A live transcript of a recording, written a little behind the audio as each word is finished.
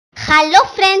Hello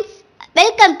friends,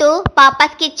 welcome to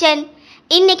பாப்பாஸ் kitchen.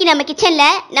 இன்னைக்கு நம்ம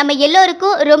கிச்சனில் நம்ம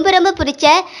எல்லோருக்கும் ரொம்ப ரொம்ப பிடிச்ச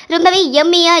ரொம்பவே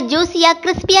எம்மியாக ஜூஸியாக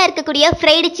கிறிஸ்பியாக இருக்கக்கூடிய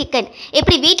ஃப்ரைடு சிக்கன்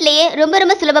எப்படி வீட்டிலையே ரொம்ப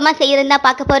ரொம்ப சுலபமாக செய்யறதுன்னு தான்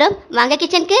பார்க்க போகிறோம். வாங்க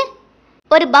கிச்சனுக்கு.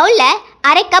 ஒரு பவுலில்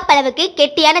அரை கப் அளவுக்கு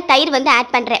கெட்டியான தயிர்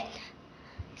ஆட் பண்ணுறேன்.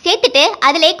 சேர்த்துட்டு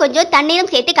அதிலே கொஞ்சம்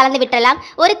தண்ணீரும் சேர்த்து கலந்து விட்டுறலாம்.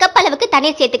 ஒரு கப் அளவுக்கு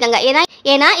தண்ணீர் சேர்த்துக்கோங்க.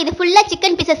 ஏன்னா இது ஃபுல்லாக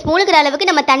சிக்கன் பீசஸ் மூழ்கிற அளவுக்கு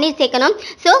நம்ம தண்ணீர் சேர்க்கணும்.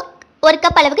 ஸோ ஒரு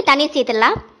கப் அளவுக்கு தண்ணீர்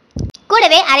சேர்த்துடலாம்.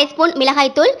 கூடவே அரை ஸ்பூன்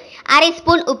மிளகாய்த்தூள், அரை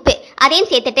ஸ்பூன் உப்பு அதையும்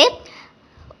சேர்த்துட்டு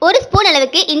ஒரு ஸ்பூன்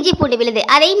அளவுக்கு இஞ்சி பூண்டு விழுது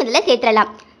அதையும் இதில்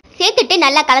சேர்த்துடலாம். சேர்த்துட்டு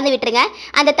நல்லா கலந்து விட்டுருங்க.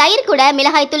 அந்த தயிர் கூட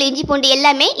மிளகாய்த்தூள் இஞ்சி பூண்டு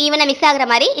எல்லாமே ஈவனாக மிக்ஸ்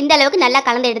ஆகிற மாதிரி இந்த அளவுக்கு நல்லா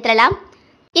கலந்து எடுத்துடலாம்.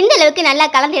 இந்த அளவுக்கு நல்லா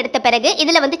கலந்து எடுத்த பிறகு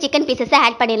இதில் சிக்கன் பீசஸை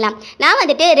ஆட் பண்ணிடலாம்.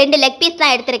 நான் 2 லெக் பீஸ்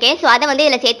தான் எடுத்திருக்கேன். ஸோ அதை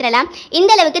இதில் சேர்த்துடலாம். இந்த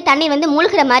அளவுக்கு தண்ணீர்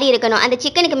மூழ்கிற மாதிரி இருக்கணும். அந்த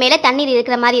சிக்கனுக்கு மேலே தண்ணீர்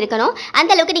இருக்கிற மாதிரி இருக்கணும்.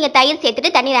 அந்த அளவுக்கு நீங்கள் தயிர்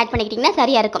சேர்த்துட்டு தண்ணீர் ஆட் பண்ணிக்கிட்டிங்கன்னா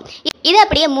சரியாக இருக்கும். இதை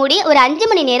அப்படியே மூடி ஒரு 5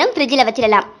 மணி நேரம் ஃப்ரிட்ஜில்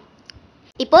வச்சிடலாம்.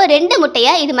 இப்போ 2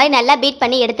 முட்டையை இது மாதிரி நல்லா பீட்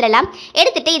பண்ணி எடுத்துடலாம்.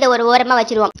 எடுத்துட்டு இதை ஒரு ஓரமாக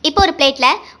வச்சுருவோம். இப்போ ஒரு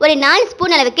பிளேட்டில் ஒரு 4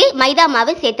 ஸ்பூன் அளவுக்கு மைதா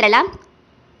மாவு சேர்த்துடலாம்.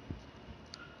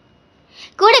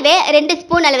 கூடவே 2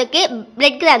 ஸ்பூன் அளவுக்கு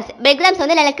பிரெட் கிராம்ஸ்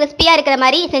நல்லா கிறிஸ்பியாக இருக்கிற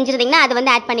மாதிரி செஞ்சுருந்தீங்கன்னா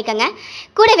அதை ஆட் பண்ணிக்கோங்க.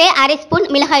 கூடவே அரை ஸ்பூன்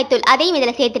மிளகாய்த்தூள் அதையும்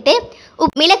இதில் சேர்த்துட்டு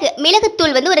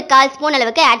மிளகுத்தூள் ஒரு 1/4 ஸ்பூன்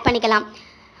அளவுக்கு ஆட் பண்ணிக்கலாம்.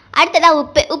 அடுத்ததாக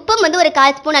உப்பும் ஒரு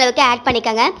 1/4 ஸ்பூன் அளவுக்கு ஆட்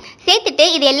பண்ணிக்கோங்க. சேர்த்துட்டு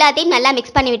இது எல்லாத்தையும் நல்லா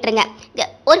மிக்ஸ் பண்ணி விட்டுருங்க.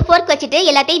 ஒரு ஃபோர்க் வச்சுட்டு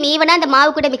எல்லாத்தையும் ஈவனாக அந்த மாவு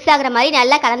கூட மிக்ஸ் ஆகிற மாதிரி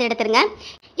நல்லா கலந்து எடுத்துருங்க.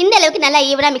 இந்த அளவுக்கு நல்லா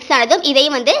ஈவனாக மிக்ஸ் ஆனதும்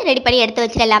இதையும் ரெடி பண்ணி எடுத்து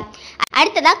வச்சிடலாம்.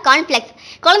 அடுத்ததாக கார்ன்ஃப்ளெக்ஸ்,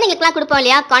 குழந்தைங்களுக்குலாம் கொடுப்போம்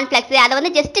இல்லையா கார்ன்ஃப்ளெக்ஸ், அதை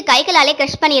ஜஸ்ட் கைகளாலே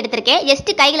க்ரஷ் பண்ணி எடுத்திருக்கேன். ஜஸ்ட்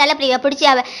கைகளால் பிடிச்சி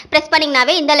ப்ரெஸ்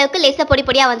பண்ணிங்கனாவே இந்த அளவுக்கு லேசாக பொடி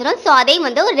பொடியாக வந்துடும். ஸோ அதையும்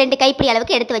ஒரு 2 கைப்பிடி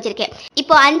அளவுக்கு எடுத்து வச்சிருக்கேன்.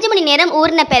 இப்போ 5 மணி நேரம்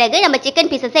ஊறின பிறகு நம்ம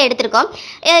சிக்கன் பீசஸை எடுத்திருக்கோம்.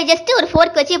 ஜஸ்ட் ஒரு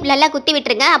ஃபோர்க் வச்சு இப்படி நல்லா குத்தி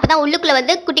விட்டுருங்க. அப்போ தான்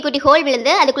உள்ளுக்குள்ளே குட்டி குட்டி ஹோல்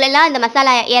விழுந்து அதுக்குள்ளெல்லாம் அந்த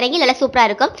மசாலா இறங்கி நல்லா சூப்பராக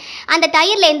இருக்கும். அந்த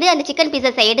தயிர்லேருந்து அந்த சிக்கன்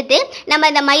பீசஸை எடுத்து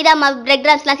நம்ம இந்த மைதா மாவு பிரெட்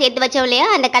கிராம்ஸ்லாம் சேர்த்து வச்சோம் இல்லையா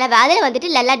அந்த கலவை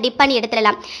அதில் நல்லா டிப் பண்ணி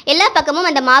எடுத்துடலாம். எல்லா பக்கமும்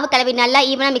அந்த மாவு கலவை நல்லா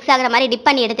ஈவனாக மிக்ஸ் ஆகிற மாதிரி டிப்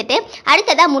பண்ணி எடுத்துட்டு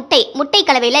அடுத்ததாக முட்டை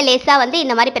கலவையில் லேசாக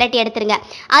இந்த மாதிரி பிரட்டி எடுத்துருங்க.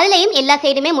 அதுலேயும் எல்லா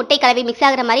சைடுமே முட்டை கலவை மிக்ஸ்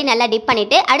ஆகிற மாதிரி நல்லா டிப்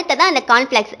பண்ணிவிட்டு அடுத்ததாக அந்த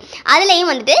கார்ன்ஃப்ளெக்ஸ் அதுலேயும்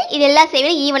இது எல்லா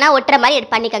சைடும் ஈவனாக ஒட்டுற மாதிரி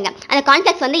பண்ணிக்கோங்க. அந்த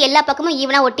கார்ன்ஃப்ளெக்ஸ் எல்லா பக்கமும்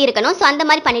ஈவனாக ஒட்டி இருக்கணும். ஸோ அந்த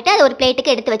மாதிரி பண்ணிவிட்டு அதை ஒரு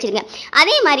பிளேட்டுக்கு எடுத்து வச்சுருங்க.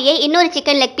 அதே மாதிரியே இன்னொரு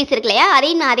சிக்கன் லெக் பீஸ் இருக்கு இல்லையா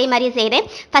அதையும் நான் அதே மாதிரியே செய்கிறேன்.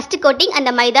 ஃபர்ஸ்ட் கோட்டிங்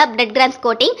அந்த மைதா பிரெட் கிராம்ஸ்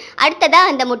கோட்டிங்,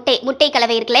 அடுத்ததாக அந்த முட்டை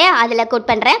கலவை இருக்கு இல்லையா அதில் கோட்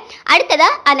பண்ணுறேன்.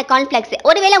 அடுத்ததாக அந்த கார்ன்ஃப்ளெக்ஸ்,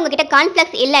 ஒருவேளை உங்ககிட்ட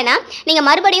கார்ன்ஃப்ளெக்ஸ் இல்லைன்னா நீங்கள்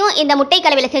மறுபடியும் இந்த முட்டை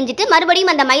கலவையில் செஞ்சுட்டு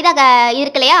மறுபடியும் அந்த மைதா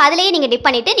இருக்கு இல்லையா அதிலேயே நீங்கள் டிப்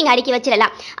பண்ணிவிட்டு நீங்கள் அடுக்கி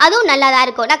வச்சிடலாம். அதுவும் நல்லா தான்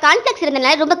இருக்கும். நான் கார்ன்ஃப்ளெக்ஸ்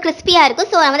இருந்தனால ரொம்ப கிறிஸ்பியாக இருக்கும்.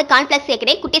 ஸோ நான் கார்ன்ஃப்ளெக்ஸ்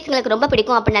சேர்க்கிறேன். குட்டீஸ்ங்களுக்கு ரொம்ப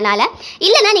பிடிக்கும் அப்படினால.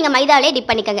 இல்லைனா நீங்கள் மைதாவிலே டிப்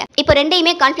பண்ணிக்கோங்க. இப்போ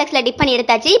 2யுமே கார்ன்ஃப்ளெக்ஸில் டிப் பண்ணி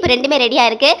எடுத்தாச்சு. இப்போ 2மே ரெடியாக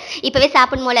இருக்குது. இப்போவே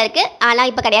சாப்பிடும் போல இருக்குது. ஆனால்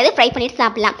இப்போ கிடையாது, ஃப்ரை பண்ணிட்டு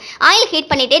சாப்பிடலாம். ஆயில் ஹீட்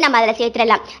பண்ணிவிட்டு நம்ம அதில்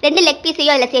சேர்த்துடலாம். 2 லெக்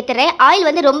பீஸையும் அதில் சேர்த்துறேன்.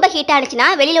 ஆயில் ரொம்ப ஹீட் ஆனிச்சுன்னா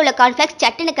வெளியில் உள்ள கார்ன்ஃப்ளெக்ஸ்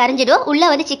சட்டுன்னு கரைஞ்சிடும்,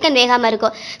 உள்ளே சிக்கன் வேகாமல்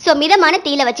இருக்கும். ஸோ மிதமான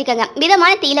தீயில வச்சுக்கோங்க.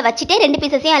 மிதமான தீயில வச்சுட்டு 2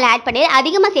 பீசஸையும் அதில் ஆட் பண்ணி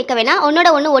அதிகமாக சேர்க்க வேணாம், ஒன்னோட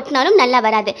ஒன்று ஒட்டினாலும் நல்லா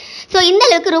வராது. ஸோ இந்த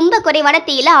அளவுக்கு ரொம்ப குறைவான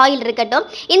தீயில ஆயில் இருக்கட்டும்.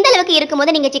 இந்த அளவுக்கு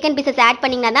இருக்கும்போது நீங்கள் சிக்கன் பீசஸ் ஆட்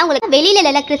பண்ணிங்கன்னா தான் உங்களுக்கு வெளியில்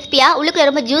நல்லா கிறிஸ்பியாக உள்ளுக்குள்ள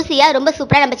ரொம்ப ஜூஸியாக ரொம்ப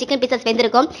சூப்பராக நம்ம சிக்கன் பீசஸ்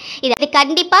வெந்திருக்கும். இது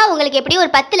கண்டிப்பாக உங்களுக்கு எப்படியும்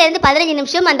ஒரு 10லேருந்து 15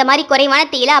 நிமிஷம் அந்த மாதிரி குறைவான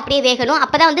தீயில அப்படியே வேகணும்.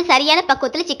 அப்போ தான் சரியான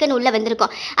பக்குவத்தில் சிக்கன் உள்ளே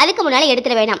வெந்திருக்கும். அதுக்கு முன்னால்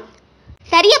எடுத்துட வேணாம்.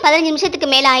 சரியா 15 நிமிஷத்துக்கு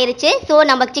மேலே ஆயிடுச்சு. ஸோ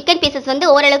நம்ம சிக்கன் பீசஸ்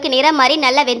ஓரளவுக்கு நிறம் மாதிரி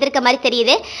நல்லா வெந்திருக்க மாதிரி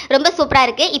தெரியுது. ரொம்ப சூப்பராக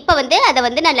இருக்குது. இப்போ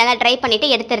அதை நான் நல்லா ட்ரை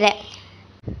பண்ணிவிட்டு எடுத்துடுறேன்.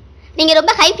 நீங்கள்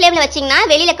ரொம்ப ஹை ஃப்ளேமில் வச்சிங்கன்னா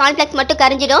வெளியில் கார்ன்ஃப்ளெக்ஸ் மட்டும்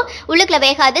கரிஞ்சிடும், உள்ளுக்குள்ள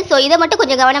வேகாது. ஸோ இதை மட்டும்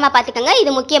கொஞ்சம் கவனமாக பார்த்துக்கோங்க.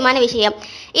 இது முக்கியமான விஷயம்.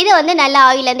 இதை நல்லா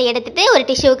ஆயிலேருந்து எடுத்துகிட்டு ஒரு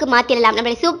டிஷ்யூவுக்கு மாற்றிடலாம்.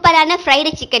 நம்மளுடைய சூப்பரான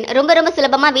ஃப்ரைடு சிக்கன் ரொம்ப ரொம்ப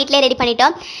சுலபமாக வீட்டிலே ரெடி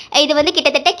பண்ணிட்டோம். இது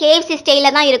கிட்டத்தட்ட KFC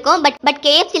ஸ்டைலில் தான் இருக்கும். பட்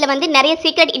KFCயில் நிறைய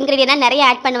சீக்ரெட் இன்க்ரீடியன்ட் நிறைய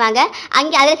ஆட் பண்ணுவாங்க.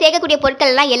 அங்கே அதில் சேர்க்கக்கூடிய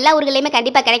பொருட்கள்லாம் எல்லா ஊர்களையுமே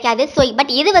கண்டிப்பாக கிடைக்காது. ஸோ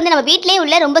பட் இது நம்ம வீட்டிலே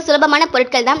உள்ள ரொம்ப சுலபமான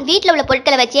பொருட்கள் தான். வீட்டில் உள்ள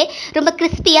பொருட்களை வச்சு ரொம்ப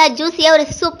கிறிஸ்பியாக ஜூஸியாக ஒரு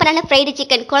சூப்பரான ஃப்ரைடு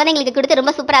சிக்கன் குழந்தைங்களுக்கு கொடுத்து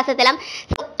ரொம்ப சூப்பராக அசத்தலாம்.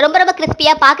 ரொம்ப ரொம்ப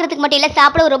கிறிஸ்பியாக பார்க்குறதுக்கு மட்டும் இல்லை,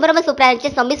 சாப்பிட ரொம்ப ரொம்ப சூப்பராக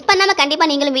இருந்துச்சு. ஸோ மிஸ் பண்ணாமல் கண்டிப்பாக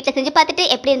நீங்களும் வீட்டில் செஞ்சு பார்த்துட்டு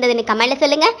எப்படி இருந்ததுன்னு கமெண்ட்டில்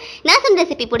சொல்லுங்கள். நான் சொன்ன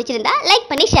ரெசிபி பிடிச்சிருந்தா லைக்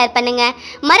பண்ணி ஷேர் பண்ணுங்கள்.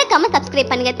 மறக்காமல்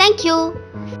சப்ஸ்கிரைப் பண்ணுங்கள். தேங்க்யூ.